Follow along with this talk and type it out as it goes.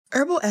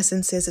Herbal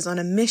Essences is on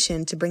a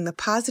mission to bring the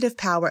positive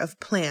power of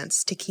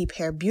plants to keep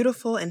hair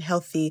beautiful and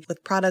healthy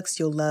with products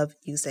you'll love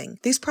using.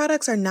 These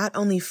products are not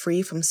only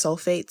free from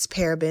sulfates,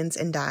 parabens,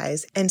 and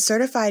dyes, and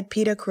certified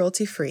PETA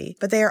cruelty-free,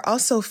 but they are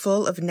also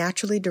full of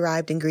naturally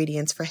derived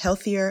ingredients for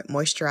healthier,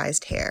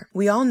 moisturized hair.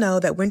 We all know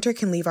that winter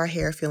can leave our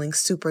hair feeling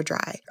super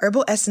dry.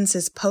 Herbal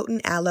Essences'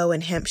 potent aloe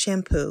and hemp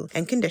shampoo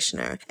and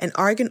conditioner, and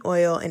argan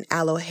oil and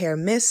aloe hair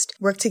mist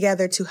work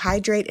together to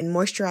hydrate and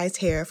moisturize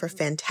hair for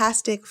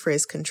fantastic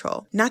frizz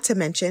control. Not to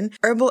mention,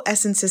 Herbal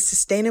Essences'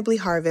 sustainably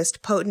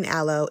harvested potent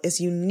aloe is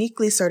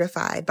uniquely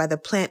certified by the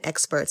plant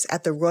experts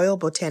at the Royal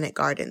Botanic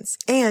Gardens,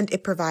 and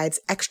it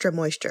provides extra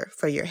moisture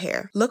for your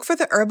hair. Look for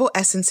the Herbal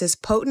Essences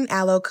Potent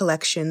Aloe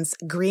Collection's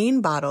green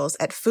bottles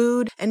at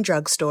food and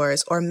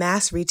drugstores or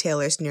mass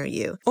retailers near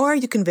you. Or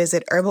you can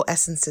visit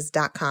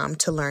herbalessences.com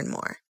to learn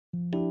more.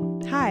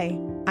 Hi,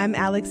 I'm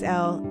Alex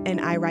L.,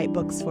 and I write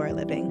books for a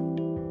living.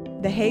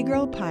 The Hey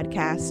Girl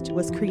podcast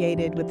was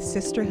created with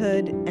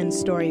sisterhood and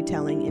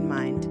storytelling in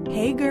mind.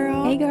 Hey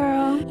girl. Hey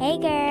girl. Hey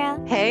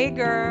girl. Hey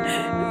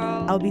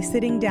girl. I'll be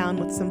sitting down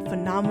with some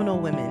phenomenal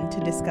women to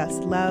discuss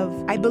love.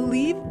 I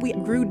believe we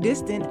grew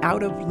distant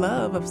out of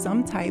love of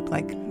some type,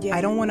 I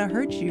don't want to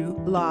hurt you.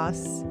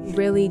 Loss.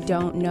 Really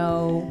don't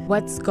know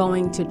what's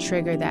going to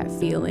trigger that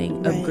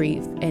feeling of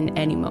grief in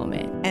any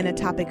moment. And a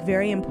topic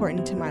very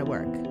important to my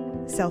work,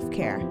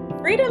 self-care.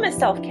 Freedom is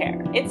self-care.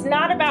 It's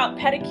not about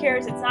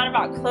pedicures. It's not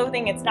about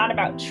clothing. It's not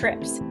about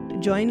trips.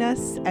 Join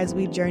us as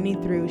we journey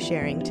through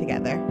sharing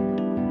together.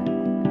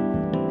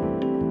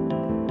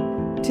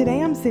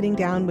 Today I'm sitting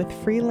down with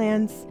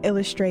freelance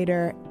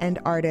illustrator and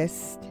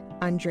artist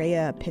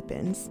Andrea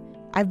Pippins.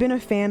 I've been a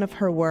fan of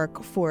her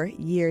work for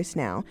years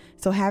now,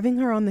 so having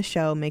her on the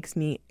show makes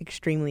me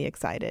extremely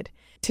excited.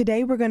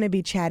 Today we're going to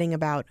be chatting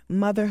about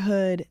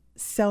motherhood,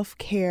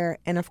 self-care,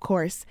 and of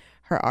course,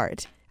 her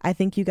art. I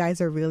think you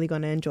guys are really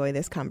going to enjoy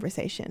this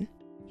conversation.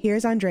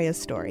 Here's Andrea's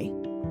story.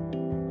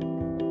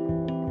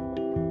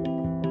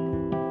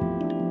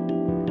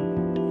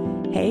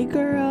 Hey,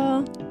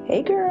 girl.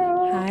 Hey,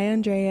 girl. Hi,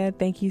 Andrea.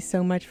 Thank you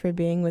so much for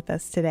being with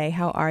us today.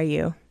 How are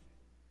you?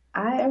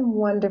 I am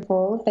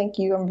wonderful. Thank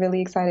you. I'm really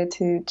excited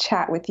to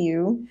chat with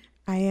you.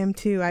 I am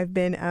too. I've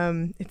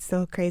been, it's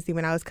so crazy.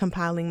 When I was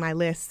compiling my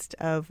list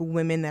of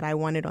women that I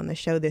wanted on the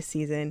show this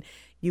season,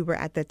 you were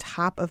at the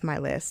top of my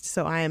list.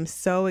 So I am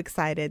so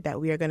excited that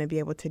we are going to be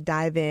able to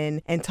dive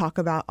in and talk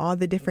about all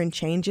the different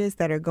changes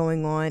that are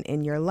going on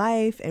in your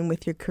life and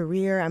with your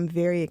career. I'm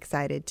very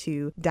excited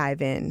to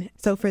dive in.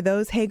 So for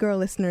those Hey Girl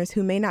listeners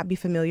who may not be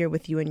familiar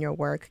with you and your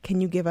work, can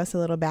you give us a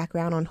little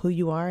background on who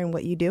you are and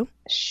what you do?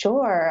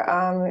 Sure.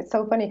 It's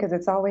so funny because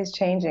it's always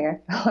changing,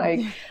 I feel like.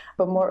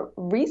 But more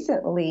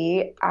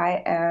recently,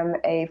 I am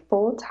a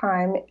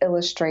full-time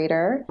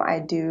illustrator. I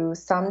do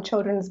some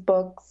children's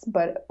books,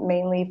 but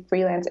mainly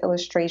freelance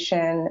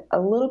illustration, a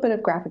little bit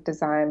of graphic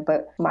design,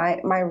 but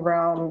my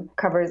realm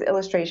covers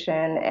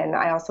illustration, and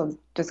I also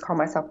just call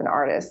myself an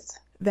artist.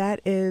 That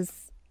is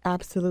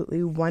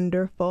absolutely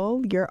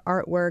wonderful. Your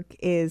artwork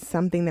is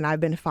something that I've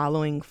been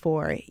following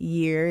for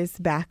years,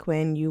 back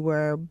when you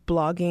were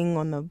blogging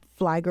on the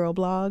Fly Girl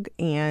blog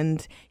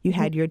and you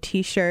had your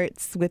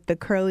t-shirts with the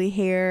curly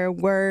hair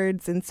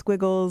words and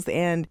squiggles,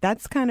 and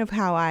that's kind of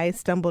how I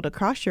stumbled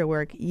across your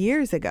work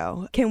years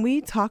ago. Can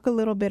we talk a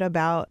little bit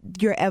about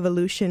your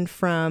evolution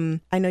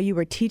from, I know you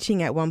were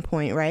teaching at one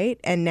point, right?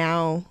 And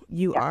now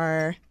you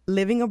are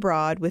living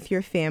abroad with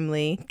your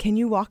family. Can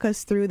you walk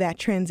us through that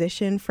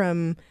transition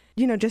from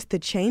just the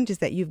changes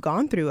that you've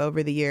gone through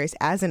over the years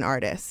as an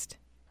artist?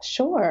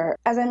 Sure.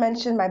 As I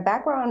mentioned, my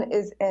background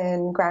is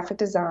in graphic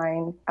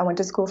design. I went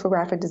to school for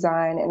graphic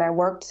design and I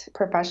worked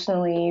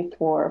professionally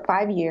for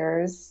 5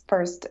 years,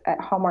 first at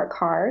Hallmark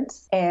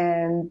Cards,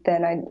 and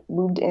then I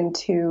moved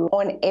into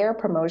on-air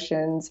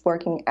promotions,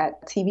 working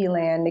at TV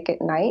Land Nick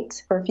at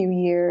Night for a few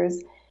years.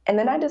 And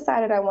then I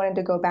decided I wanted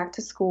to go back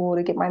to school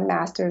to get my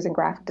master's in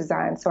graphic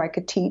design so I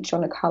could teach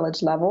on a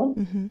college level.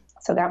 Mm-hmm.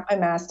 So I got my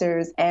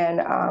master's,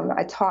 and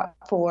I taught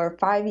for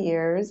 5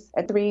 years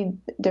at 3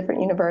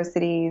 different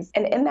universities.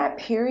 And in that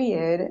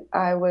period,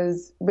 I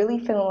was really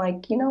feeling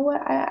like, you know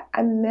what,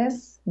 I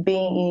miss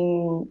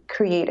being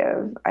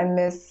creative. I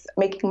miss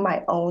making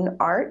my own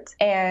art.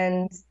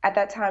 And at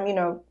that time,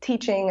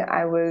 teaching,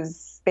 I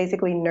was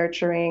basically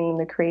nurturing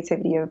the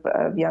creativity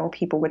of young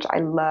people, which I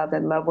love. I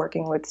love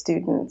working with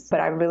students, but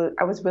I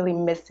was really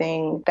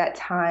missing that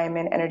time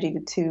and energy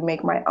to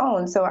make my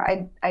own. So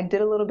I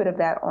did a little bit of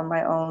that on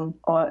my own,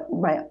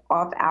 on my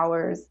off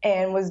hours,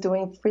 and was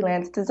doing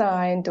freelance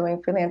design,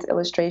 doing freelance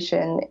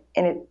illustration.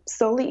 And it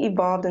slowly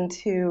evolved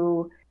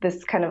into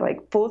this kind of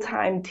like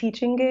full-time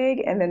teaching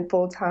gig and then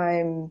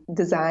full-time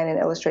design and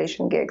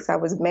illustration gigs. So I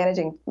was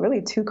managing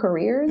really 2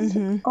 careers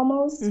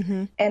almost.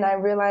 Mm-hmm. And I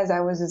realized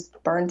I was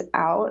just burnt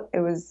out.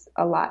 It was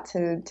a lot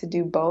to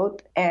do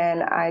both.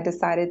 And I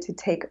decided to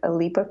take a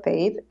leap of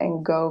faith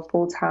and go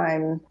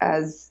full-time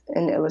as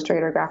an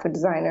illustrator, graphic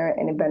designer,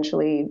 and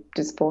eventually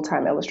just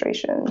full-time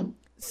illustration.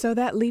 So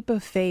that leap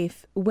of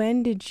faith,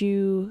 when did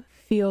you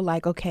feel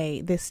like, okay,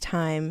 this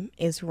time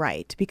is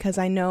right? Because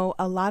I know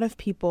a lot of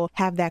people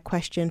have that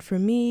question. For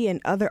me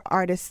and other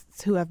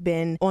artists who have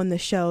been on the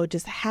show,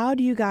 just how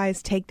do you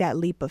guys take that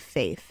leap of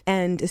faith?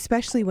 And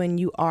especially when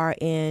you are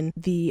in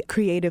the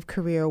creative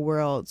career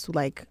worlds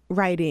like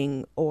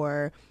writing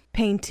or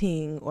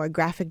painting or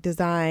graphic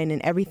design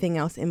and everything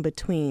else in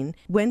between.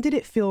 When did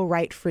it feel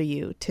right for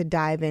you to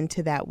dive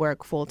into that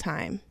work full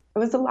time? It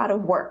was a lot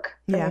of work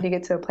for me to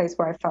get to a place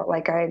where I felt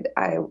like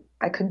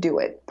I could do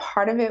it.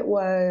 Part of it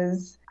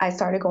was I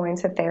started going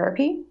to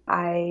therapy.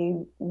 I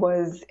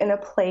was in a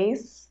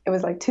place, it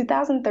was like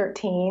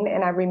 2013,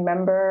 and I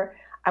remember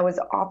I was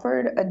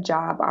offered a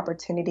job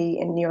opportunity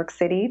in New York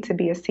City to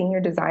be a senior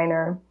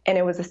designer, and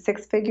it was a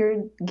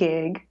 6-figure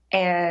gig.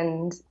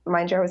 And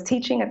mind you, I was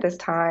teaching at this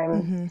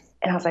time,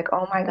 and I was like,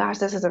 oh my gosh,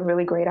 this is a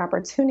really great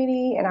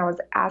opportunity. And I was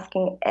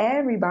asking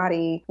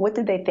everybody, what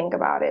did they think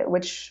about it?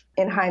 Which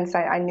in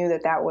hindsight, I knew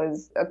that that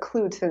was a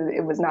clue to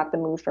it was not the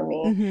move for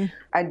me.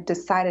 I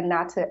decided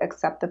not to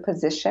accept the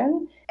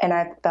position, and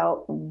I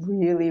felt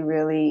really,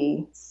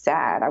 really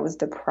sad. I was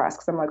depressed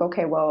because I'm like,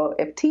 okay, well,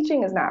 if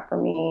teaching is not for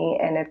me,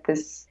 and if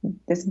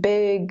this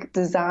big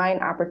design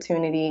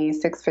opportunity,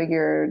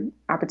 6-figure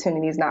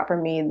opportunity is not for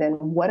me, then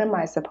what am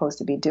I supposed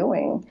to be doing?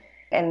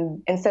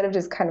 And instead of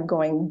just kind of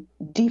going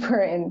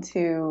deeper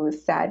into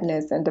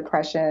sadness and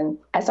depression,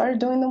 I started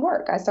doing the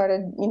work. I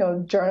started,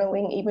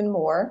 journaling even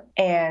more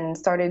and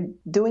started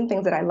doing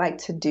things that I like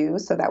to do.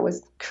 So that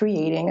was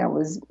creating. I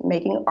was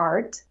making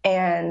art.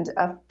 And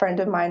a friend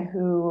of mine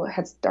who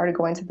had started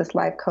going to this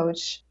life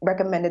coach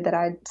recommended that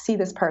I see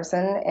this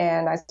person.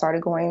 And I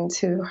started going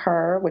to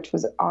her, which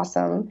was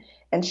awesome.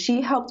 And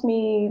she helped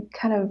me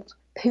kind of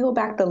peel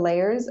back the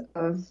layers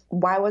of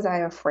why was I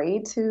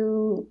afraid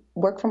to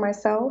work for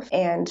myself.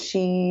 And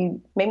she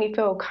made me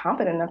feel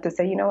confident enough to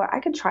say, you know what,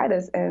 I could try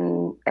this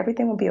and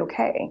everything will be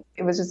okay.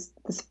 It was just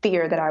this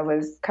fear that I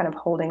was kind of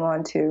holding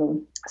on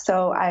to.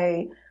 So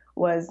I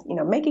was,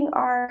 making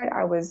art.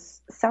 I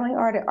was selling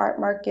art at art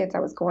markets. I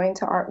was going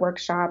to art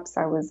workshops.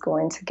 I was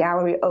going to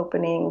gallery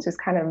openings, just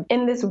kind of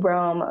in this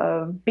realm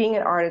of being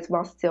an artist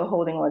while still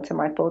holding on to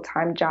my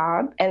full-time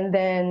job. And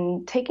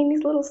then taking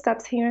these little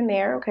steps here and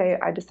there. Okay,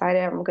 I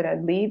decided I'm going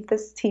to leave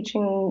this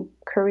teaching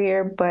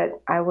career,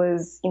 but I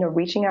was,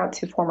 reaching out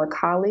to former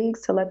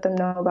colleagues to let them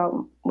know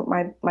about what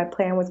my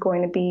plan was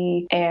going to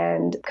be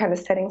and kind of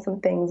setting some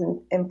things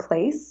in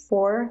place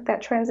for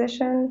that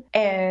transition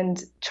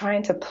and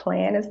trying to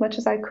plan as much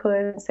as I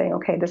could, saying,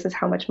 okay, this is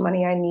how much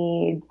money I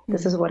need.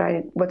 This is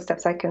what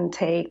steps I can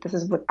take. This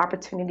is what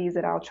opportunities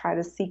that I'll try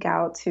to seek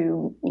out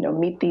to,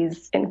 meet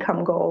these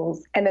income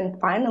goals. And then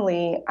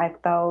finally, I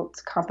felt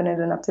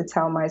confident enough to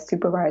tell my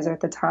supervisor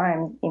at the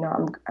time,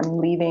 I'm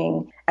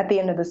leaving at the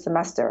end of the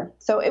semester.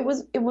 So it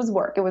was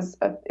work. It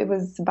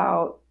was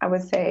about, I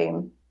would say,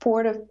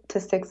 4 to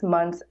 6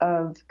 months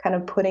of kind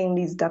of putting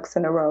these ducks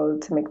in a row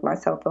to make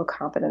myself feel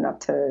confident enough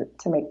to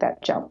make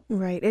that jump.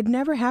 Right. It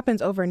never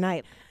happens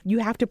overnight. You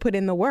have to put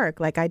in the work.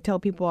 Like I tell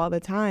people all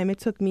the time, it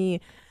took me,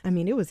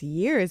 it was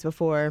years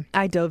before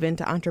I dove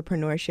into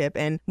entrepreneurship.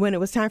 And when it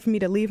was time for me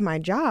to leave my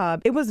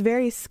job, it was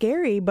very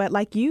scary. But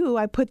like you,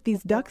 I put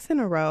these ducks in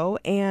a row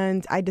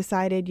and I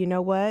decided, you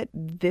know what,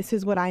 this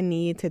is what I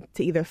need to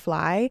either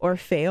fly or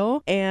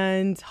fail.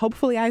 And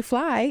hopefully I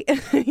fly,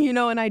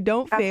 and I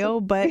don't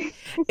fail. But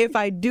if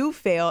I do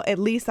fail, at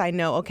least I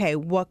know, okay,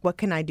 what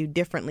can I do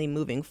differently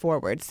moving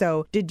forward?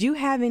 So did you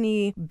have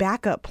any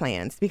backup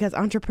plans? Because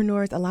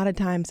entrepreneurs, a lot of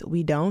times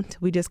we don't.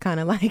 We just kind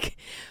of like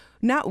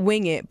not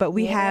wing it, but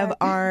we have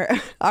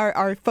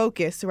our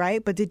focus,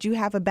 right? But did you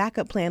have a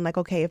backup plan? Like,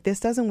 okay, if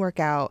this doesn't work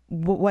out,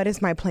 what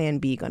is my plan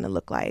B going to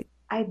look like?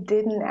 I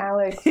didn't,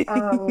 Alex.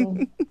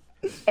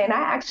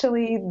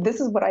 And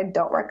this is what I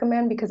don't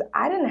recommend because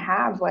I didn't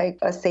have like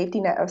a safety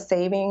net of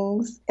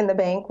savings in the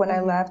bank when I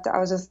left. I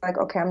was just like,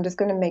 okay, I'm just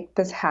going to make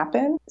this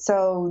happen.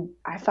 So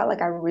I felt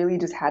like I really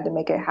just had to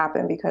make it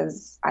happen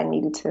because I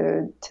needed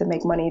to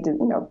make money to,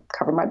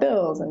 cover my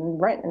bills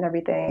and rent and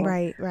everything.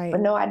 Right.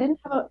 But no, I didn't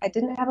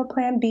have a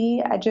plan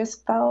B. I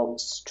just felt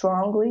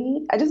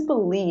strongly. I just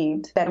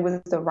believed that it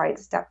was the right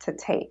step to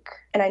take.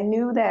 And I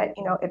knew that,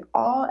 if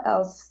all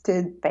else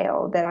did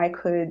fail, that I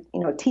could,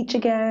 teach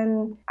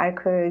again. I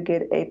could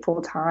get a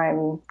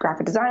full-time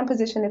graphic design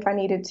position if I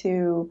needed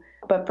to.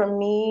 But for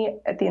me,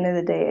 at the end of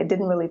the day, it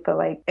didn't really feel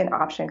like an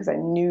option because I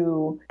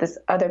knew this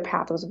other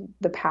path was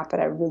the path that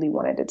I really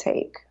wanted to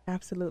take.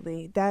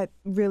 Absolutely. That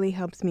really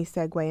helps me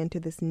segue into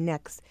this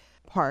next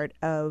part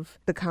of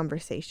the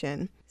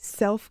conversation.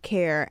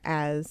 Self-care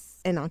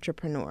as an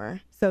entrepreneur.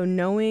 So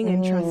knowing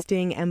and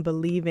trusting and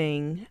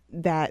believing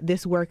that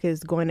this work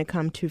is going to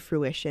come to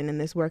fruition and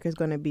this work is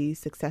going to be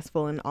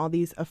successful, and all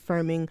these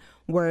affirming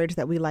words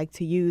that we like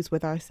to use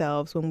with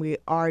ourselves when we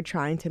are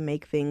trying to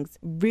make things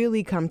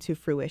really come to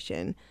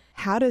fruition.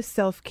 How does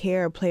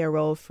self-care play a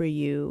role for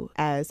you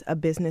as a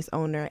business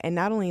owner? And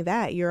not only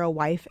that, you're a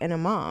wife and a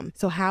mom.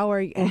 So how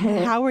are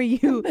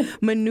you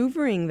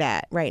maneuvering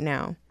that right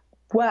now?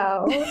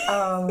 Well,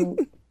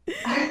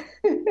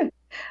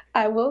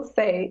 I will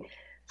say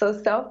So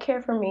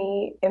self-care for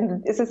me,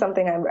 and this is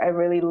something I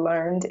really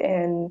learned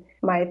in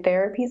my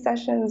therapy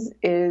sessions,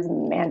 is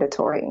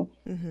mandatory.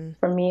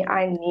 For me,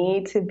 I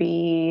need to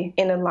be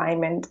in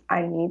alignment.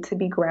 I need to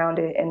be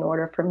grounded in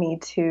order for me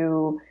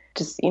to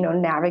just,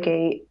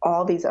 navigate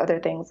all these other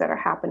things that are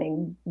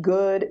happening,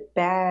 good,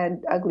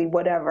 bad, ugly,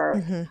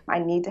 whatever. I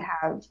need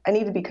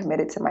to be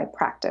committed to my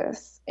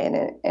practice in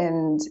it.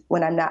 And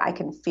when I'm not, I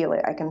can feel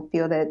it. I can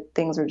feel that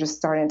things are just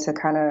starting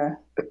to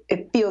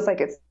it feels like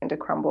it's going to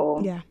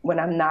crumble when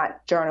I'm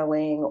not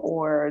journaling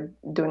or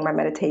doing my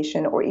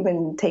meditation or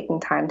even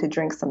taking time to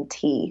drink some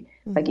tea.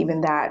 Like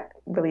even that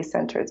really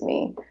centers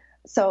me.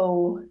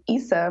 So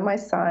Issa, my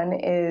son,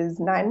 is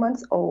 9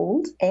 months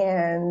old,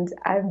 and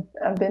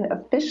I've been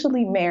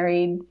officially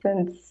married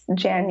since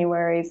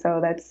January, so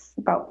that's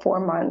about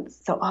 4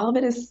 months. So all of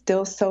it is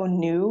still so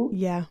new.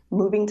 Yeah.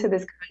 Moving to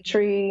this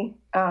country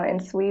in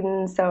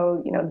Sweden,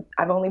 so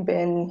I've only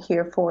been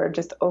here for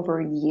just over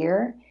a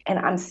year, and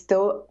I'm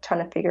still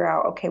trying to figure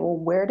out, okay, well,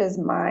 where does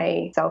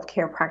my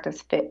self-care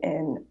practice fit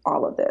in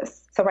all of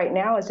this? So right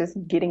now it's just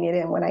getting it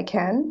in when I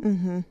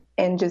can.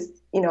 And just,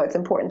 it's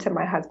important to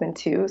my husband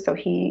too. So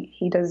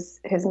he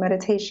does his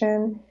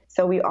meditation.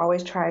 So we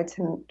always try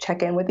to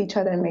check in with each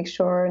other and make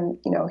sure, and,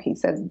 he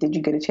says, did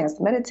you get a chance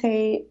to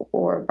meditate,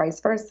 or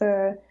vice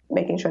versa,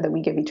 making sure that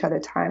we give each other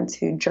time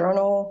to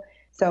journal.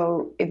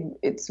 So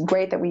it's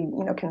great that we,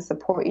 can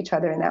support each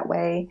other in that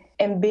way,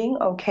 and being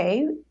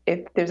okay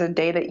if there's a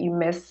day that you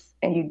miss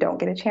and you don't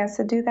get a chance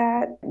to do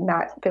that,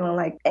 not feeling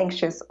like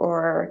anxious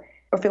or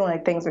feeling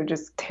like things are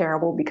just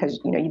terrible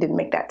because, you didn't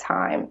make that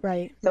time.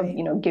 Right. So,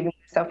 right. Giving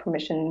yourself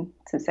permission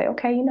to say,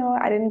 okay,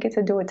 I didn't get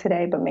to do it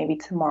today, but maybe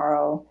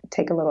tomorrow,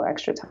 take a little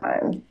extra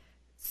time.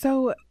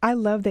 So I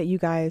love that you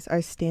guys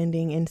are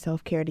standing in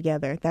self-care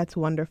together. That's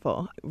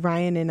wonderful.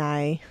 Ryan and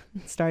I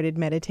started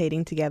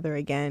meditating together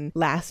again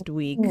last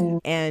week,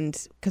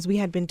 and because we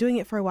had been doing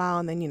it for a while,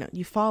 and then,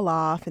 you fall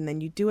off, and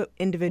then you do it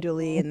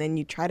individually, and then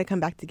you try to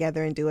come back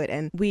together and do it.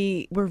 And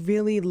we were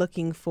really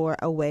looking for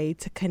a way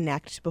to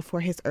connect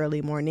before his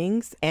early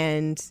mornings,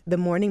 and the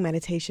morning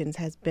meditations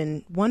has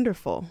been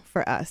wonderful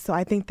for us. So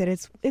I think that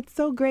it's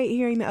so great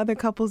hearing the other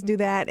couples do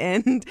that,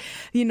 and,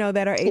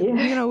 that are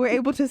able, we're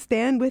able to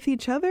stand with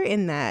each other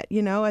in that.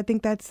 I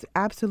think that's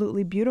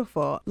absolutely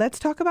beautiful. Let's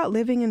talk about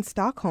living in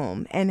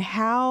Stockholm, and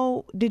how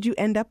did you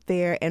end up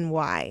there and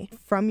why?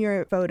 From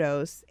your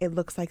photos, it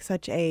looks like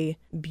such a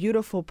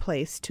beautiful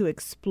place to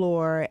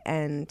explore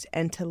and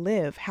to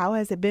live. How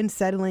has it been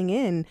settling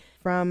in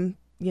from,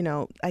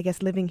 I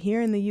guess living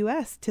here in the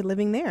US to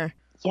living there?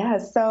 Yeah,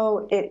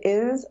 so it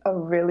is a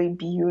really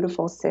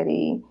beautiful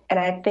city. And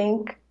I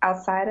think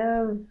outside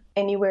of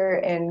anywhere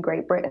in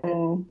Great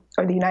Britain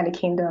or the United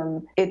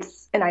Kingdom,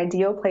 it's an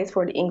ideal place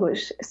for an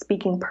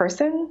English-speaking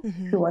person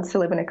who wants to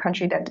live in a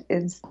country that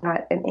is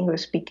not an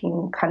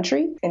English-speaking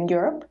country in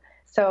Europe.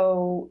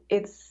 So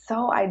it's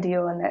so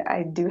ideal in that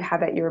I do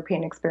have that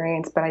European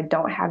experience, but I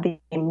don't have the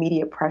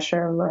immediate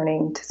pressure of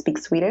learning to speak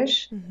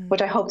Swedish,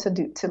 which I hope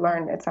to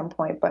learn at some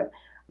point. But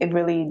it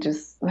really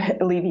just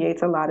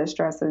alleviates a lot of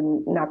stress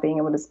and not being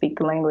able to speak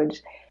the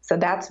language. So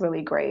that's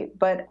really great.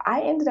 But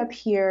I ended up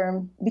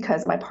here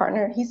because my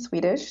partner, he's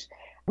Swedish.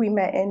 We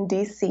met in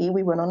DC.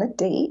 We went on a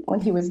date when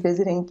he was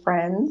visiting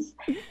friends.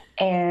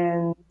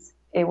 And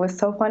it was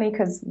so funny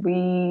because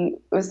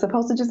it was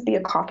supposed to just be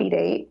a coffee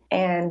date,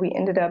 and we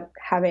ended up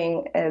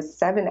having a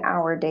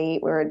 7-hour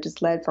date where it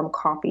just led from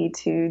coffee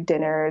to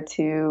dinner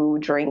to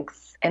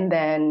drinks. And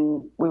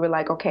then we were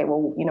like, okay,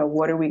 well,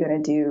 what are we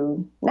going to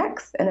do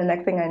next? And the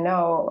next thing I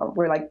know,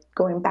 we're like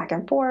going back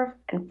and forth.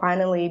 And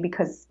finally,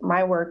 because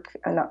my work,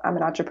 I'm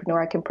an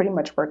entrepreneur, I can pretty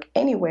much work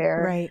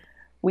anywhere. Right.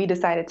 We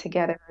decided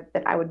together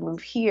that I would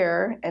move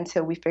here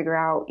until we figure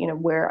out,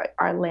 where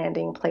our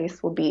landing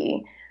place will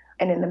be.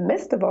 And in the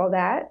midst of all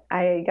that,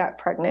 I got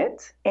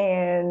pregnant,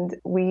 and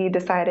we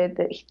decided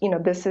that,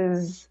 this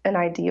is an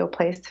ideal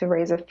place to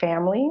raise a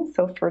family.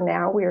 So for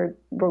now,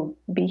 we'll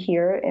be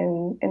here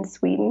in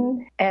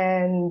Sweden.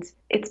 And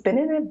it's been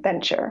an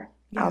adventure,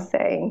 I'll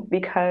say,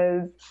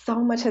 because so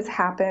much has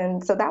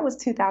happened. So that was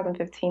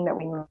 2015 that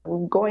we were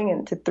going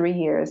into 3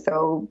 years.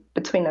 So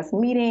between us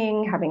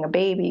meeting, having a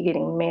baby,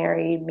 getting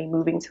married, me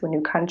moving to a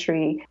new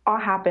country, all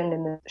happened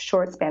in a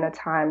short span of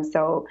time.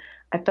 So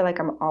I feel like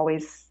I'm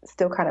always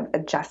still kind of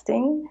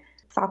adjusting.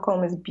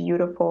 Stockholm is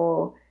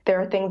beautiful. There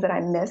are things that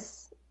I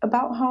miss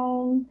about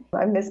home.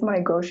 I miss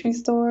my grocery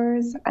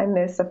stores. I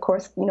miss, of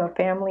course,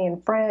 family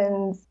and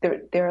friends.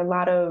 There are a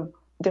lot of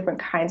different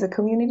kinds of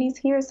communities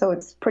here, so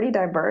it's pretty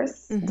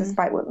diverse,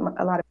 despite what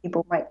a lot of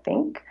people might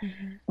think.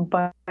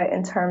 But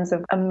in terms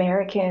of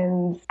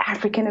Americans,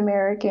 African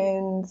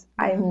Americans,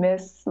 I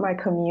miss my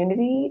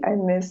community. I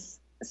miss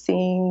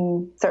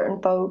seeing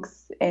certain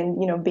folks and,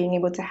 being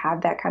able to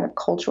have that kind of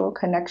cultural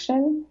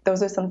connection.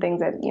 Those are some things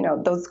that,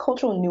 those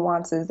cultural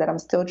nuances that I'm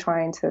still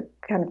trying to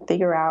kind of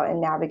figure out and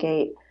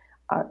navigate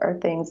are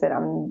things that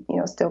I'm,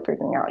 still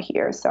figuring out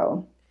here.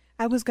 So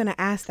I was going to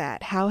ask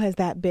that. How has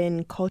that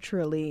been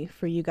culturally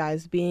for you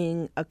guys,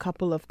 being a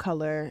couple of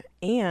color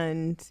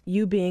and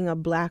you being a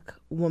Black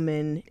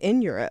woman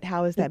in Europe?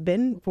 How has that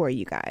been for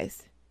you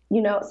guys?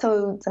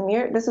 So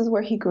Samir, this is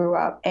where he grew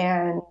up,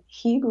 and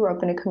he grew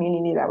up in a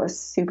community that was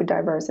super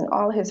diverse, and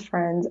all his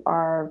friends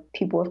are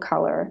people of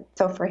color.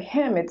 So for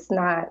him, it's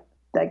not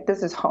like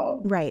this is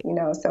home, right?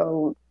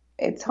 So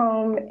it's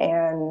home,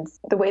 and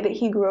the way that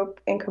he grew up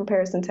in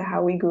comparison to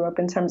how we grew up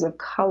in terms of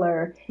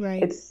color,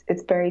 right. it's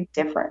very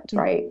different,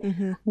 right?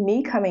 Mm-hmm.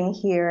 Me coming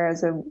here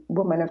as a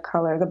woman of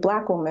color, the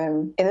Black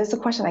woman, and it's a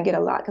question I get a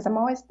lot because I'm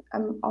always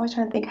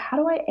trying to think, how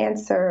do I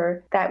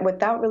answer that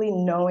without really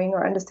knowing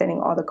or understanding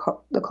all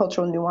the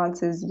cultural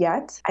nuances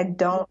yet? I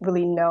don't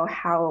really know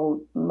how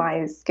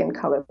my skin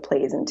color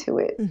plays into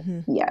it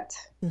yet.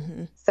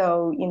 Mm-hmm.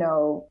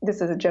 So,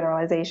 this is a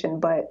generalization,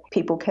 but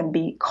people can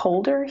be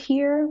colder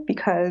here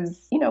because,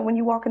 when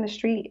you walk in the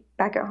street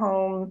back at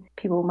home,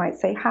 people might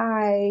say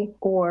hi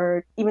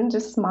or even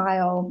just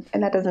smile,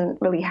 and that doesn't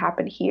really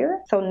happen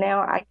here. So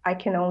now I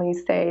can only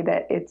say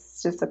that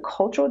it's just a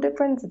cultural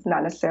difference. It's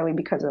not necessarily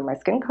because of my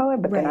skin color,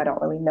 but then I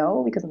don't really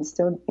know because I'm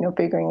still,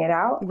 figuring it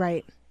out.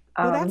 Right.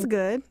 Well, that's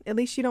good. At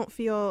least you don't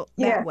feel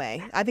that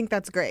way. I think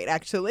that's great,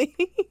 actually.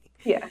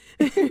 Yeah,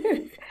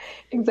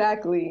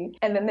 exactly.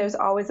 And then there's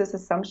always this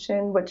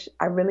assumption, which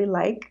I really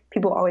like.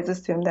 People always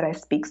assume that I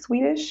speak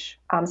Swedish.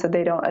 So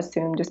they don't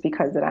assume just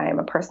because that I am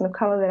a person of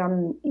color that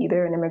I'm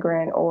either an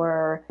immigrant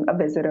or a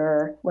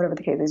visitor, whatever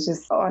the case is,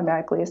 just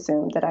automatically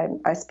assume that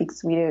I speak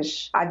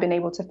Swedish. I've been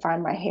able to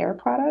find my hair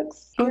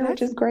products here,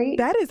 which is great.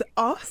 That is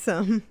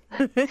awesome.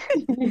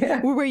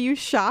 Yeah. Were you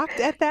shocked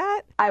at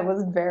that? I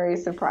was very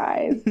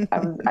surprised.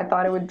 I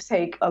thought it would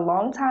take a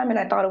long time, and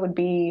I thought it would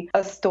be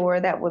a store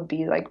that would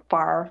be like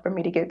far for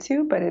me to get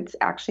to, but it's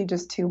actually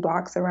just 2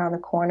 blocks around the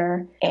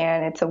corner.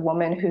 And it's a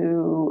woman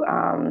who,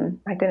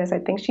 my goodness, I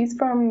think she's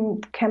from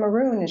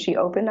Cameroon, and she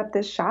opened up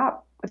this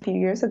shop a few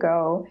years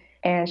ago.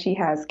 And she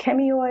has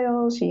Chemi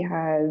oil, she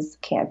has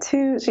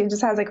Cantu, she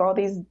just has like all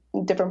these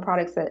different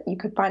products that you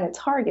could find at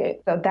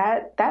Target. So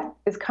that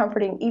is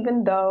comforting,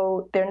 even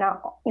though they're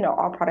not,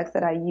 all products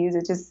that I use.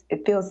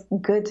 It feels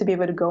good to be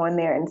able to go in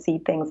there and see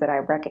things that I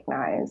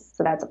recognize.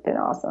 So that's been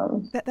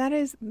awesome. That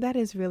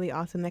is really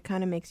awesome. That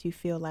kind of makes you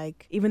feel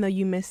like, even though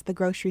you miss the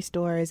grocery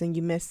stores and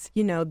you miss,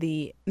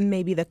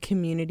 maybe the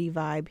community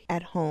vibe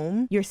at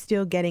home, you're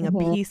still getting a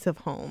piece of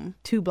home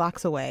 2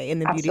 blocks away in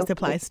the beauty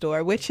supply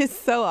store, which is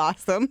so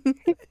awesome.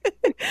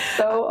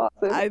 So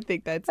awesome. I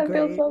think that's great.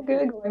 I feel so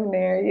good going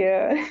there.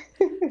 Yeah.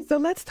 So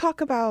let's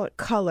talk about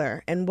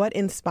color and what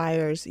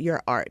inspires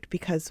your art,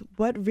 because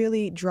what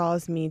really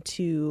draws me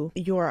to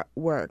your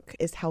work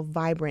is how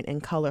vibrant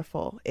and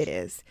colorful it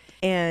is.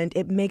 And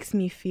it makes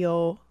me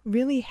feel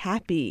really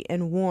happy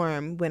and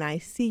warm when I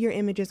see your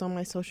images on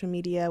my social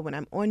media, when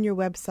I'm on your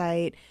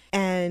website.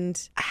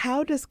 And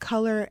how does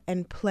color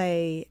and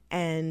play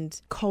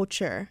and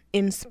culture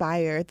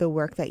inspire the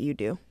work that you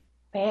do?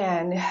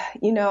 Man,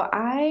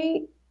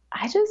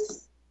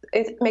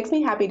 it makes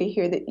me happy to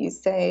hear that you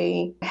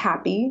say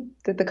happy,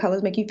 that the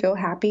colors make you feel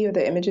happy or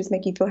the images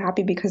make you feel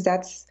happy, because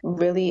that's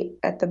really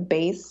at the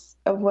base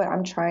of what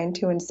I'm trying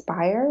to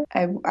inspire.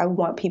 I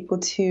want people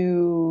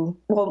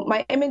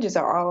my images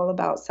are all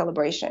about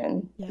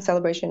celebration,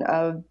 celebration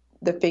of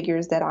the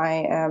figures that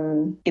I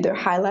am either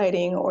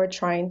highlighting or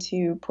trying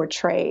to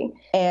portray.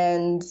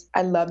 And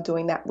I love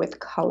doing that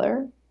with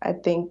color. I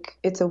think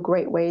it's a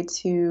great way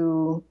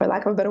to, for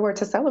lack of a better word,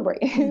 to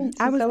celebrate.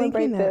 I was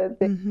thinking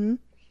that.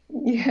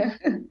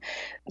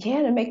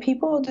 Yeah, to make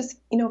people just,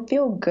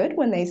 feel good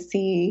when they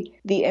see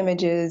the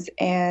images.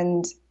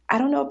 And I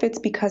don't know if it's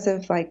because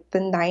of like the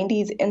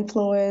 90s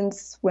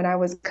influence when I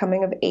was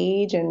coming of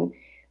age, and,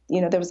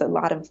 there was a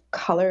lot of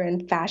color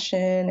in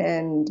fashion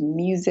and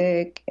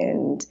music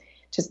and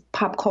just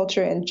pop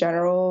culture in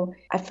general.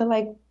 I feel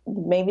like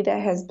maybe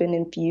that has been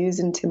infused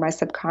into my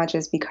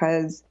subconscious,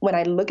 because when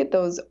I look at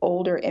those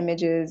older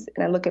images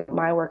and I look at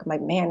my work, I'm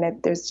like, man,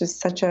 there's just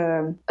such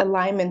a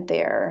alignment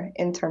there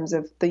in terms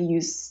of the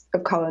use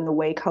of color and the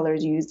way color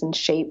is used and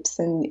shapes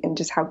and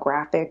just how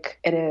graphic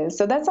it is.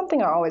 So that's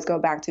something I always go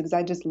back to, because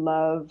I just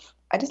love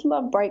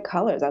bright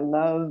colors. I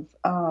love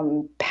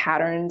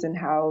patterns and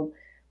how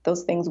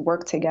those things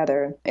work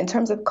together. In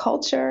terms of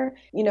culture,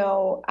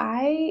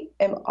 I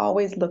am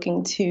always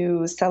looking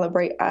to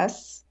celebrate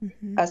us,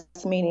 us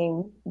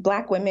meaning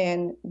Black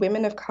women,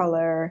 women of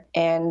color,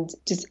 and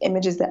just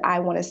images that I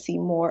want to see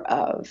more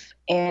of.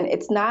 And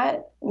it's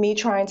not me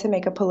trying to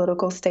make a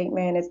political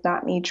statement. It's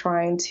not me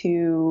trying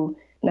to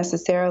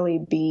necessarily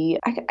be,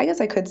 I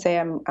guess I could say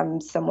I'm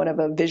somewhat of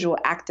a visual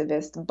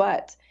activist,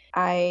 but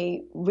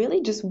I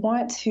really just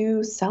want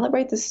to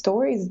celebrate the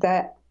stories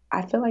that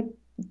I feel like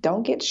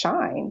don't get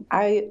shine.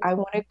 I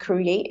want to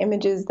create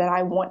images that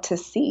I want to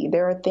see.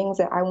 There are things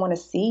that I want to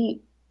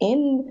see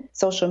in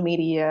social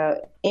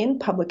media, in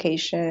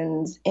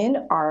publications,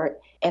 in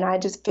art. And I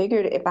just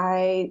figured if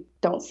I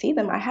don't see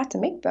them, I have to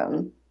make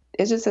them.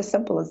 It's just as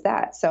simple as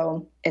that.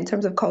 So in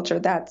terms of culture,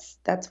 that's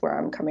where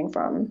I'm coming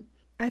from.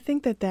 I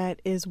think that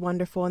that is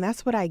wonderful. And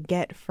that's what I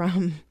get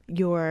from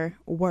your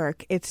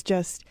work. It's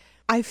just,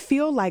 I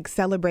feel like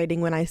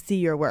celebrating when I see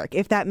your work,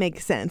 if that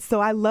makes sense.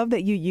 So I love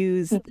that you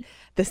use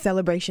the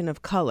celebration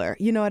of color.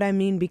 You know what I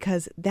mean?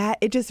 Because that,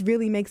 it just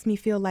really makes me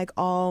feel like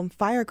all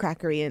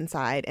firecrackery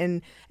inside.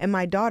 And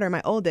my daughter,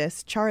 my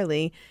oldest,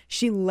 Charlie,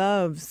 she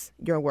loves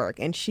your work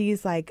and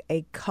she's like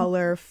a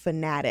color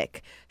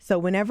fanatic. So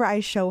whenever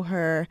I show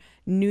her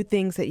new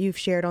things that you've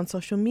shared on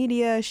social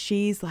media,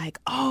 she's like,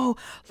 oh,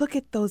 look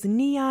at those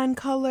neon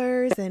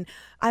colors. And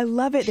I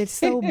love it. It's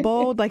so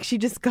bold. Like she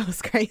just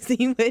goes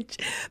crazy, which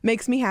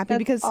makes me happy. That's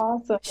because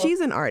awesome.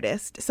 She's an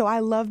artist. So I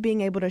love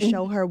being able to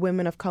show her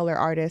women of color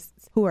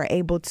artists who are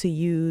able to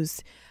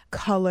use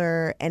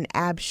color and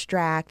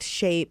abstract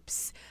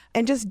shapes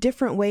and just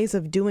different ways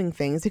of doing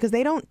things because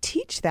they don't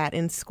teach that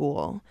in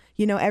school.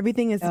 You know,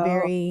 everything is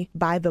very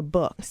by the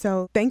book.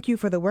 So thank you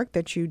for the work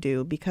that you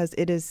do because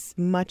it is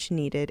much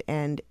needed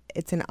and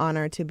it's an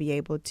honor to be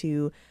able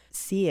to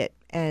see it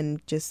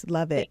and just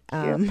love it.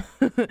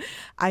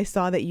 I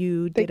saw that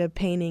you did a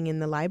painting in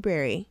the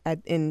library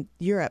in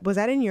Europe. Was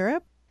that in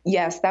Europe?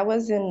 Yes, that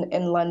was in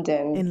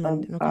London. In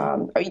London,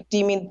 okay. Do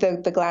you mean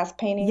the glass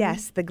painting?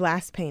 Yes, the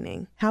glass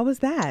painting. How was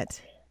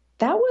that?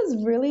 That was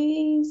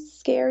really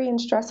scary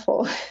and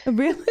stressful.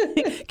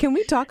 Really? Can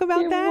we talk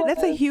about that?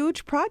 That's a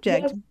huge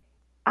project. Yes.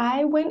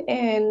 I went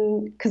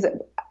in because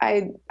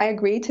I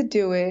agreed to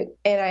do it,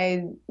 and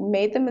I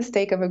made the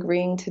mistake of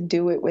agreeing to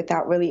do it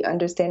without really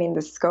understanding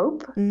the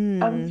scope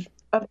of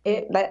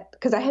it.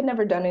 Because I had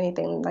never done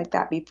anything like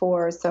that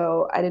before,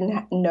 so I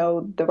didn't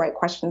know the right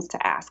questions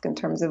to ask in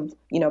terms of,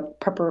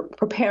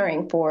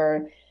 preparing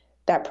for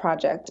that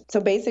project. So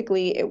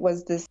basically, it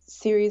was this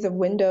series of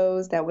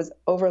windows that was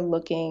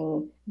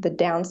overlooking the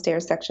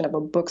downstairs section of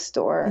a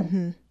bookstore.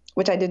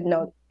 Which I didn't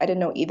know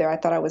either. I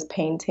thought I was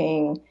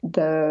painting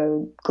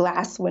the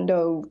glass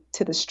window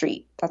to the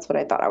street. That's what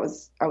I thought I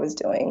was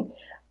doing.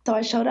 So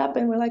I showed up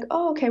and we're like,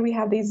 oh, okay, we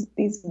have these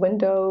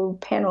window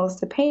panels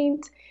to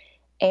paint,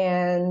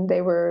 and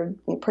they were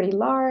pretty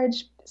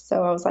large.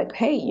 So I was like,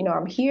 hey,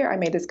 I'm here. I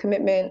made this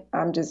commitment.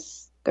 I'm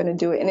just gonna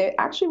do it. And it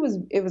actually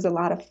was a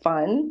lot of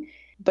fun.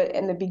 But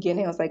in the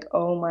beginning, I was like,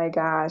 oh my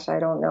gosh, I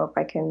don't know if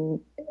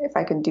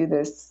I can do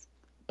this.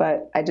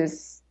 But I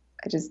just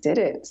did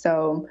it.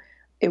 So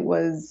it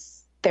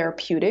was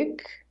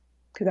therapeutic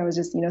because I was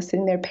just,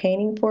 sitting there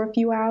painting for a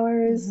few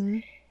hours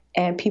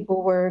and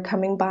people were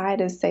coming by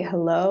to say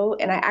hello.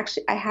 And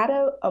I had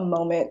a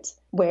moment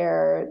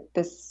where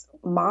this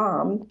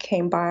mom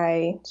came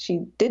by.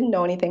 She didn't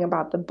know anything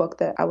about the book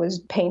that I was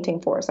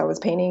painting for. So I was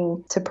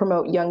painting to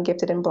promote Young,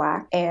 Gifted, and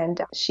Black. And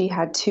she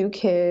had 2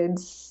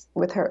 kids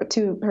with her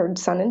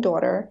son and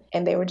daughter,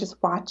 and they were just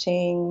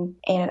watching.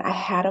 And I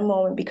had a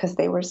moment because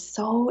they were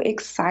so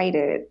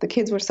excited. The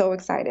kids were so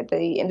excited.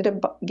 They ended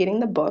up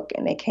getting the book,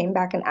 and they came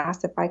back and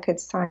asked if I could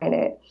sign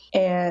it.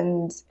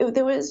 And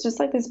there was just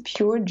like this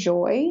pure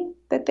joy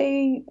that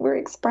they were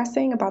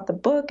expressing about the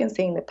book and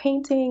seeing the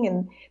painting,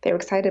 and they were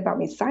excited about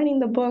me signing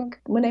the book.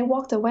 When they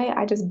walked away,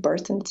 I just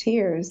burst into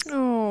tears.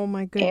 Oh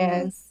my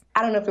goodness. And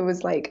I don't know if it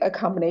was like a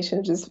combination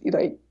of just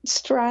like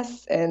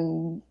stress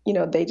and,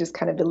 they just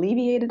kind of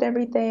alleviated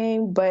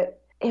everything. But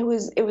it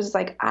was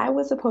like I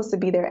was supposed to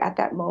be there at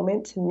that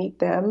moment to meet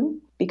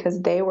them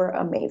because they were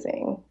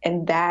amazing.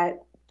 And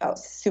that felt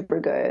super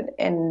good.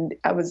 And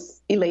I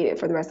was elated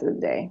for the rest of the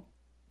day.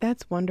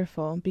 That's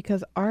wonderful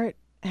because art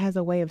has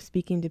a way of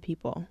speaking to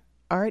people,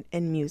 art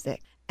and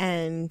music.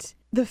 And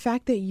the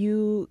fact that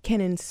you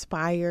can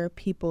inspire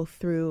people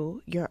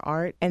through your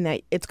art and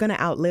that it's going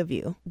to outlive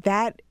you,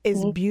 that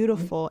is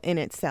beautiful in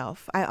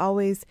itself. I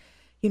always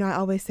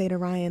say to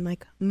Ryan,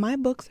 like, my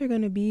books are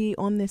going to be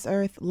on this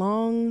earth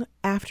long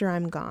after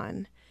I'm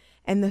gone.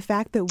 And the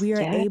fact that we are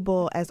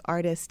able as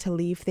artists to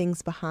leave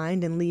things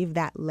behind and leave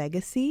that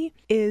legacy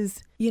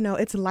is,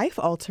 it's life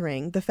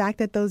altering. The fact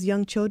that those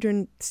young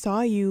children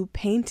saw you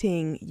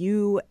painting,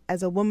 you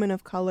as a woman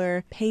of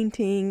color,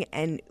 painting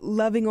and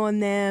loving on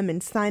them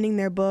and signing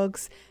their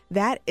books,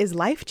 that is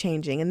life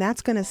changing. And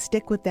that's going to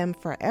stick with them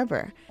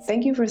forever.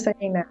 Thank you for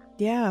saying that.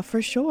 Yeah,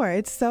 for sure.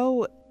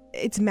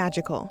 It's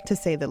magical, to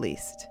say the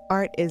least.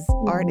 Art is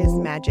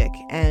magic,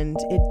 and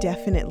it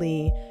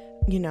definitely,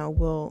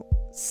 will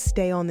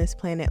stay on this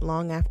planet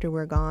long after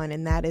we're gone,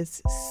 and that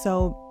is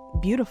so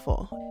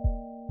beautiful.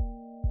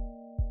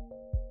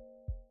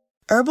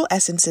 Herbal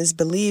Essences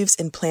believes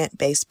in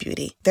plant-based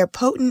beauty. Their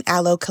potent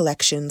aloe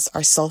collections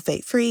are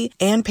sulfate-free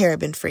and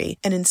paraben-free,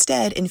 and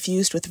instead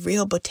infused with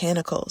real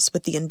botanicals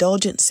with the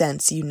indulgent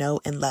scents you know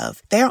and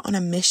love. They are on a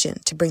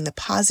mission to bring the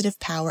positive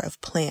power of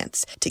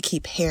plants to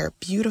keep hair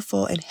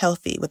beautiful and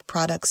healthy with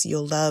products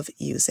you'll love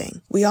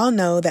using. We all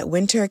know that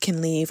winter can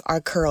leave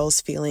our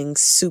curls feeling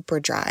super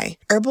dry.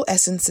 Herbal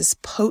Essences'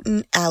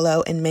 potent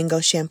aloe and mango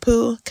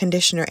shampoo,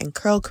 conditioner, and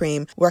curl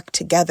cream work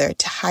together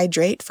to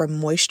hydrate for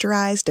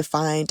moisturized,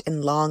 defined, and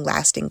and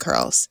long-lasting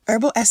curls.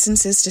 Herbal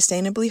Essence's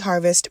sustainably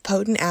harvested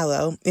potent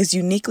aloe is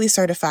uniquely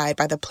certified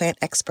by the plant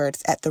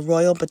experts at the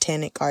Royal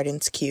Botanic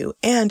Gardens, Kew,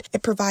 and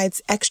it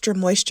provides extra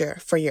moisture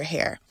for your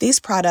hair.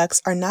 These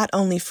products are not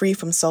only free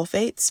from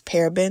sulfates,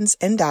 parabens,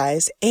 and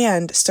dyes,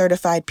 and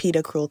certified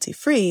PETA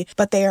cruelty-free,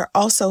 but they are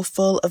also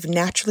full of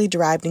naturally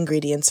derived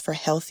ingredients for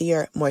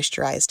healthier,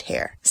 moisturized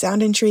hair.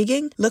 Sound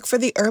intriguing? Look for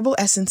the Herbal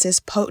Essence's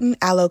Potent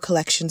Aloe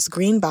Collection's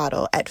green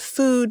bottle at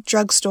food,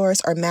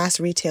 drugstores, or mass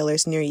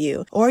retailers near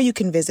you, or you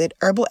can visit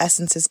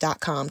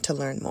herbalessences.com to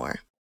learn more.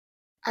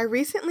 I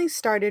recently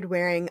started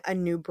wearing a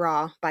new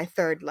bra by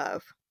Third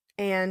Love,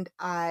 and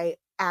I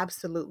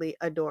absolutely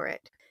adore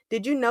it.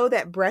 Did you know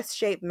that breast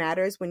shape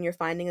matters when you're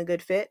finding a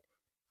good fit?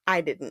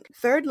 I didn't.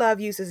 Third Love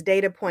uses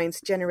data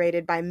points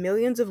generated by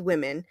millions of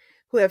women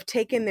who have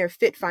taken their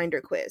Fit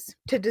Finder quiz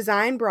to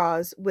design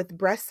bras with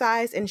breast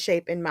size and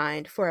shape in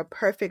mind for a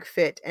perfect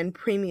fit and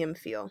premium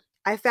feel.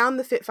 I found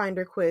the Fit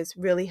Finder quiz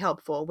really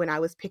helpful when I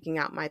was picking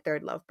out my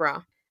Third Love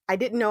bra. I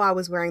didn't know I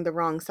was wearing the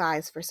wrong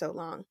size for so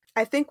long.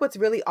 I think what's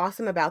really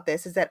awesome about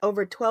this is that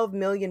over 12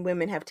 million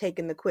women have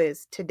taken the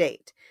quiz to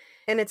date,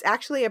 and it's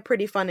actually a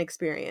pretty fun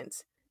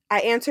experience. I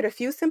answered a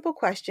few simple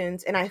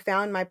questions and I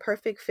found my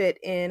perfect fit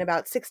in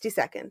about 60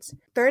 seconds.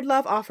 Third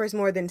Love offers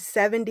more than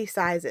 70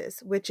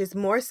 sizes, which is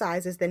more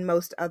sizes than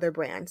most other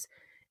brands,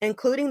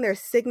 including their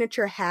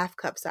signature half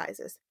cup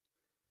sizes.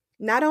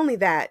 Not only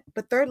that,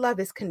 but Third Love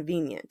is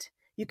convenient.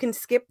 You can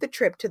skip the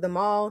trip to the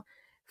mall,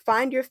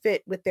 find your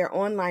fit with their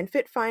online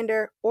fit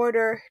finder,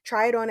 order,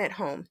 try it on at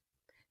home.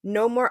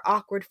 No more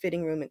awkward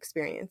fitting room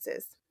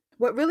experiences.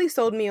 What really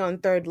sold me on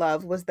Third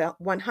Love was the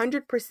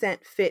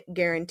 100% fit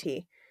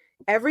guarantee.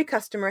 Every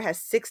customer has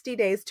 60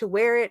 days to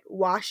wear it,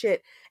 wash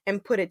it,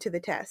 and put it to the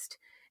test.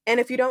 And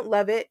if you don't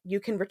love it, you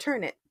can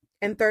return it.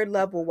 And Third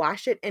Love will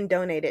wash it and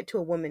donate it to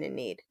a woman in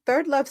need.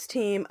 Third Love's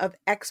team of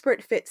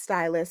expert fit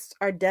stylists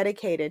are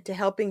dedicated to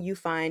helping you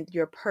find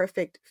your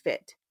perfect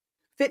fit.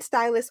 Fit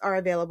stylists are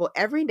available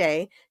every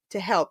day to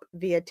help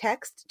via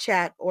text,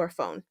 chat, or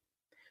phone.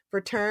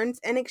 Returns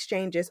and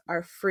exchanges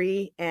are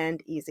free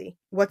and easy.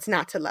 What's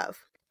not to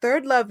love?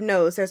 Third Love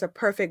knows there's a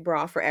perfect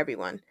bra for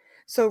everyone.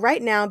 So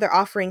right now, they're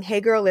offering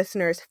Hey Girl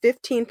listeners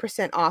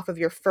 15% off of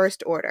your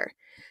first order.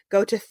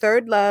 Go to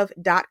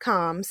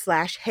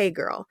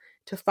thirdlove.com/heygirl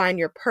to find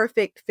your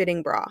perfect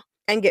fitting bra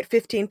and get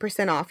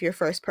 15% off your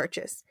first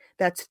purchase.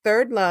 That's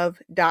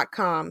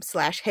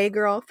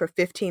thirdlove.com/heygirl for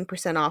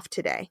 15% off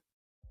today.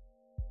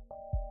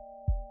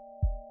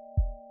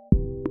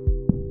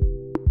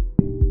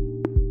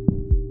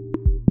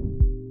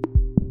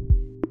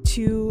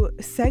 To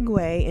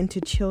segue into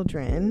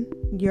children,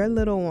 your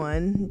little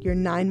one, your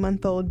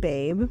 9-month-old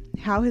babe,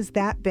 how has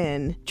that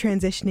been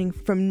transitioning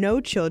from no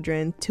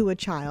children to a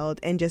child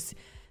and just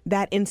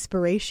that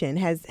inspiration?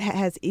 Has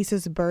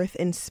Issa's birth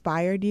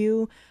inspired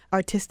you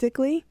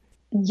artistically?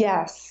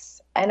 Yes.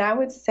 And I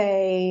would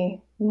say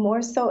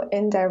more so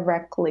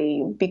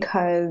indirectly,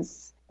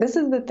 because this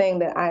is the thing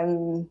that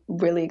I'm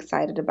really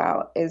excited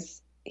about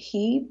is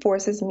he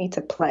forces me to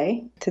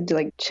play,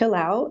 to chill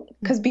out.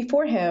 Because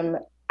before him,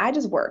 I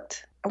just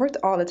worked. I worked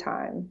all the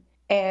time.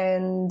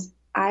 And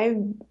I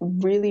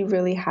really,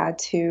 really had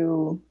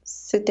to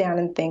sit down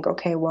and think,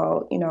 okay,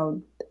 well,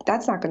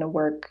 that's not going to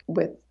work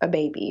with a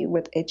baby,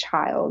 with a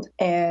child.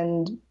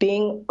 And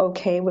being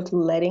okay with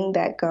letting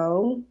that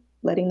go,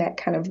 letting that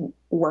kind of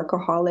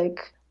workaholic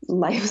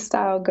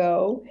lifestyle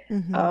go,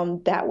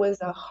 that was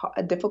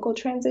a difficult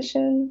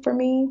transition for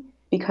me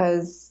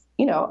because,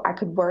 I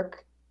could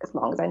work as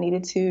long as I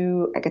needed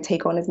to. I could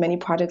take on as many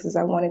projects as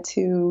I wanted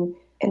to.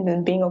 And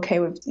then being okay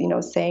with,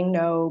 saying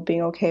no,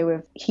 being okay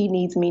with he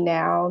needs me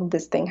now,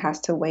 this thing has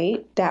to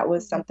wait. That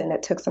was something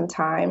that took some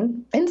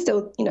time and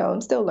still,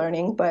 I'm still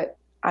learning, but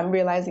I'm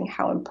realizing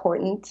how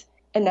important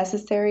and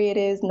necessary it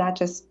is, not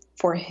just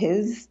for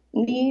his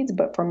needs,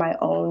 but for my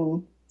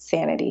own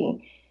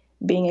sanity.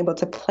 Being able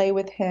to play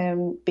with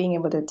him, being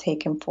able to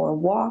take him for a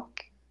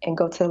walk and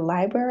go to the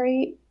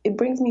library, it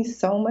brings me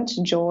so much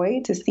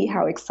joy to see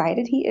how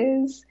excited he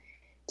is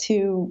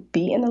to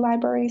be in the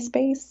library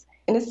space.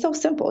 And it's so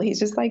simple. He's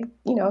just he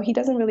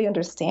doesn't really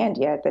understand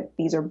yet that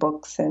these are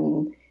books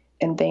and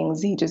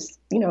things. He just,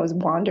 is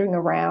wandering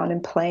around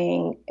and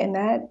playing. And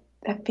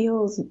it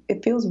feels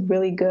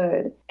really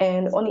good.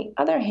 And on the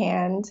other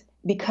hand,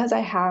 because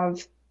I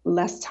have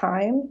less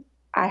time,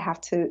 I've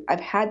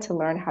had to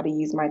learn how to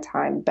use my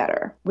time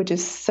better, which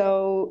is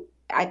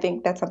I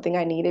think that's something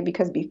I needed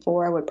because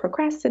before I would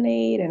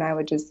procrastinate and I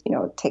would just,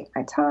 take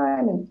my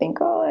time and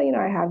think,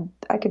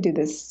 I could do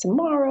this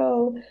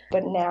tomorrow.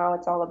 But now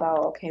it's all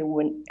about, okay,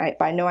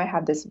 if I know I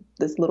have this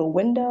little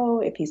window,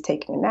 if he's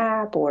taking a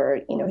nap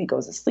or, he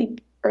goes to sleep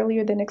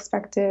earlier than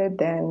expected,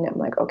 then I'm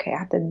like, okay, I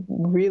have to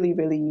really,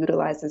 really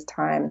utilize this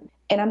time.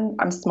 And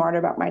I'm smarter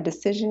about my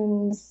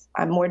decisions.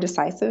 I'm more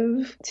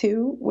decisive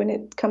too when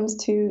it comes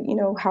to,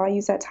 how I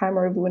use that time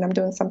or when I'm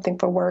doing something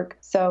for work.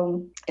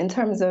 So in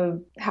terms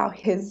of how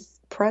his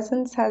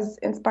presence has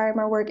inspired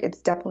my work,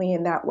 it's definitely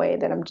in that way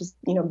that I'm just,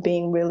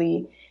 being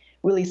really,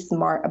 really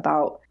smart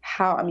about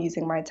how I'm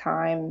using my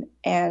time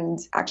and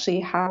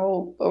actually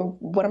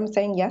what I'm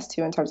saying yes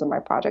to in terms of my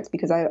projects,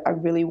 because I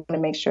really want to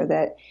make sure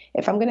that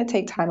if I'm going to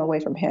take time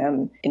away from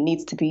him, it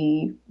needs to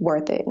be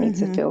worth it. It needs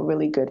to feel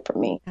really good for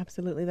me.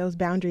 Absolutely. Those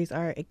boundaries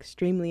are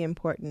extremely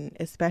important,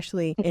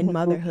 especially in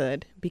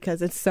motherhood,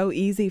 because it's so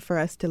easy for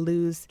us to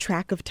lose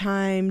track of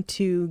time,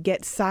 to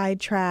get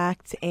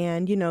sidetracked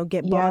and,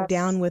 get bogged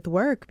down with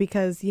work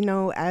because,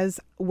 as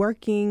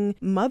working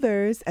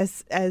mothers,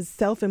 as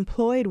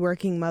self-employed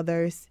working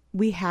mothers,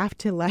 we have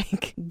to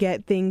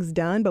get things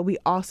done, but we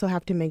also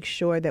have to make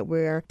sure that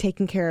we're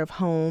taking care of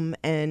home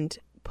and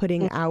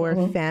putting our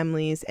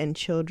families and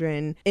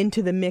children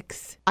into the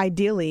mix,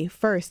 ideally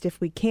first,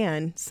 if we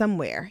can,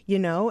 somewhere,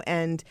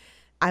 and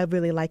I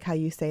really like how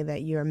you say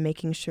that you're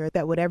making sure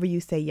that whatever you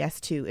say yes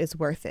to is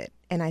worth it.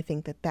 And I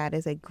think that that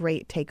is a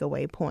great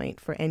takeaway point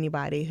for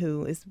anybody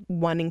who is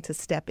wanting to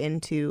step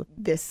into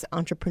this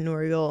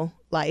entrepreneurial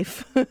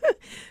life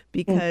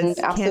because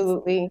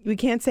absolutely. We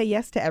can't say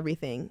yes to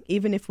everything.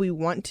 Even if we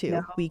want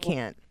to, we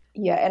can't.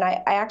 Yeah, and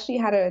I actually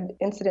had an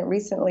incident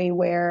recently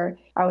where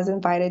I was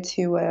invited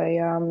to it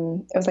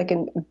was like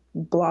a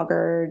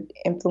blogger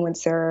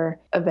influencer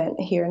event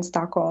here in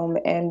Stockholm,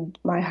 and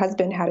my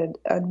husband had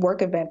a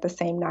work event the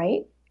same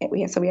night.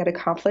 We had a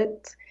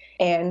conflict,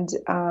 and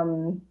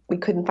we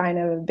couldn't find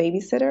a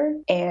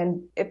babysitter.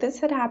 And if this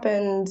had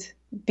happened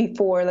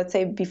before, let's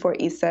say before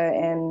Isa,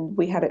 and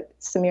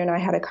Samir and I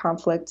had a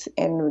conflict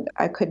and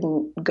I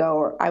couldn't go,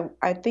 or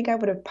I think I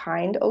would have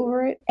pined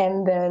over it.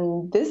 And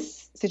then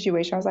this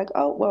situation, I was like,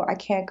 oh, well, I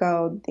can't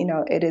go.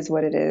 It is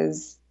what it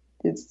is.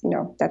 It's,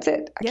 that's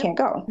it. I can't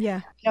go.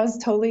 Yeah. I was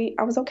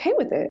okay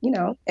with it,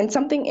 and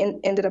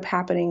something ended up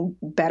happening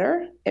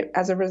better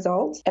as a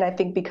result. And I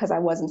think because I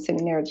wasn't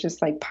sitting there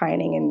just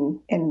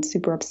pining and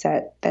super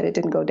upset that it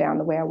didn't go down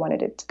the way I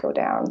wanted it to go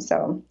down.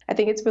 So I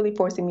think it's really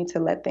forcing me to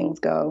let things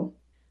go.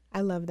 I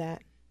love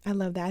that.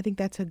 I think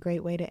that's a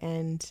great way to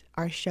end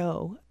our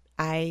show.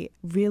 I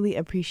really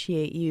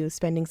appreciate you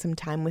spending some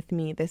time with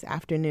me this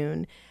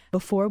afternoon.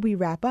 Before we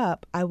wrap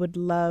up, I would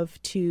love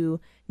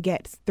to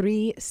get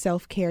 3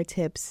 self-care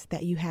tips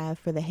that you have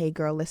for the Hey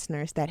Girl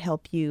listeners that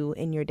help you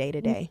in your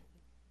day-to-day.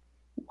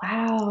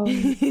 Wow.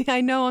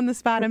 I know, on the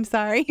spot. I'm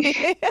sorry.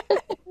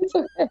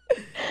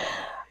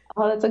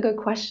 Oh, that's a good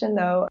question,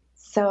 though.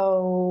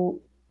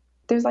 So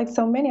there's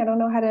so many. I don't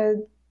know how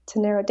to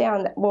narrow it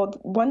down. Well,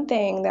 one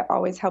thing that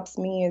always helps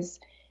me is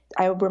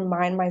I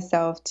remind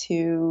myself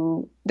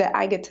that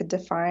I get to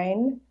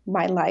define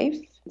my life.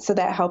 So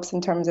that helps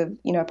in terms of,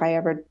 if I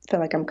ever feel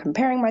like I'm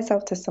comparing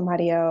myself to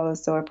somebody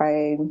else, or if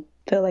I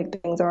feel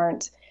like things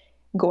aren't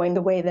going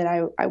the way that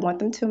I want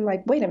them to, I'm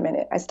like, wait a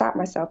minute. I stop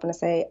myself and I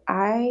say,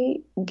 I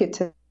get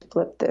to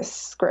flip this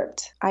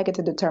script. I get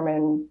to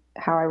determine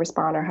how I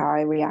respond or how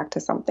I react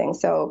to something.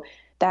 So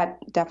that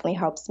definitely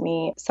helps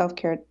me.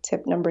 Self-care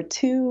tip number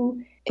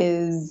 2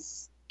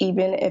 is,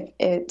 even if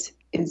it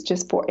is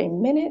just for a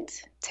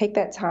minute, take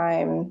that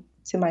time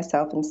to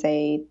myself and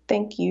say,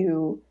 thank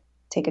you,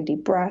 take a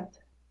deep breath,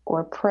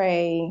 or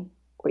pray,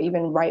 or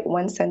even write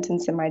one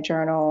sentence in my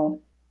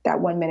journal. That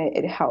 1 minute,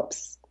 it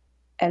helps.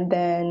 And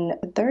then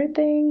the third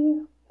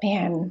thing,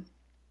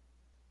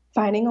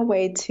 finding a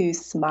way to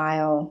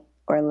smile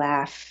or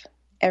laugh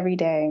every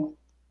day.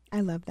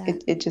 I love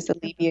that. It just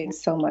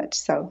alleviates so much.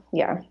 So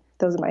yeah,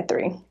 those are my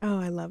 3. Oh,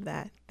 I love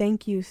that.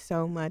 Thank you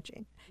so much.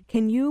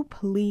 Can you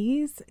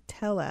please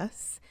tell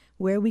us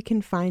where we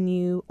can find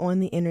you on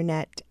the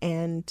internet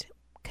and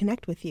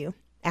connect with you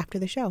after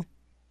the show?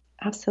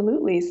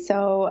 Absolutely.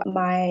 So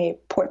my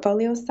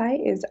portfolio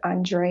site is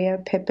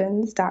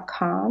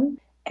andreapippins.com.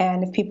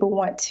 And if people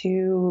want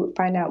to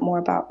find out more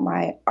about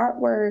my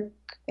artwork,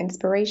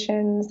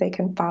 inspirations, they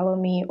can follow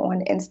me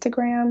on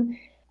Instagram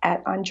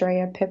at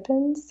Andrea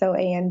Pippins. So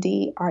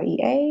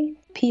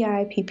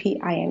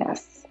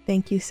AndreaPippins.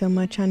 Thank you so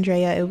much,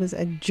 Andrea. It was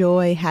a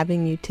joy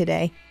having you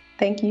today.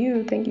 Thank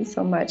you. Thank you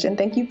so much. And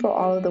thank you for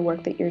all of the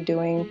work that you're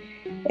doing,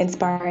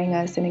 inspiring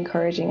us and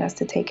encouraging us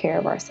to take care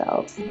of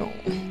ourselves. Oh,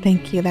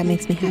 thank you. That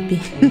makes me happy.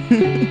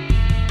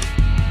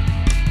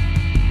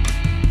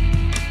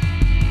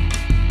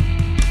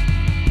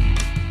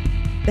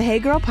 The Hey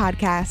Girl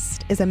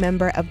podcast is a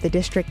member of the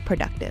District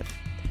Productive,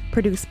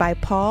 produced by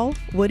Paul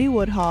Woody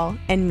Woodhall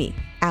and me,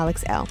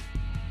 Alex L.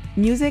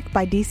 Music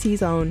by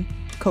DC's own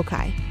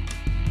Kokai.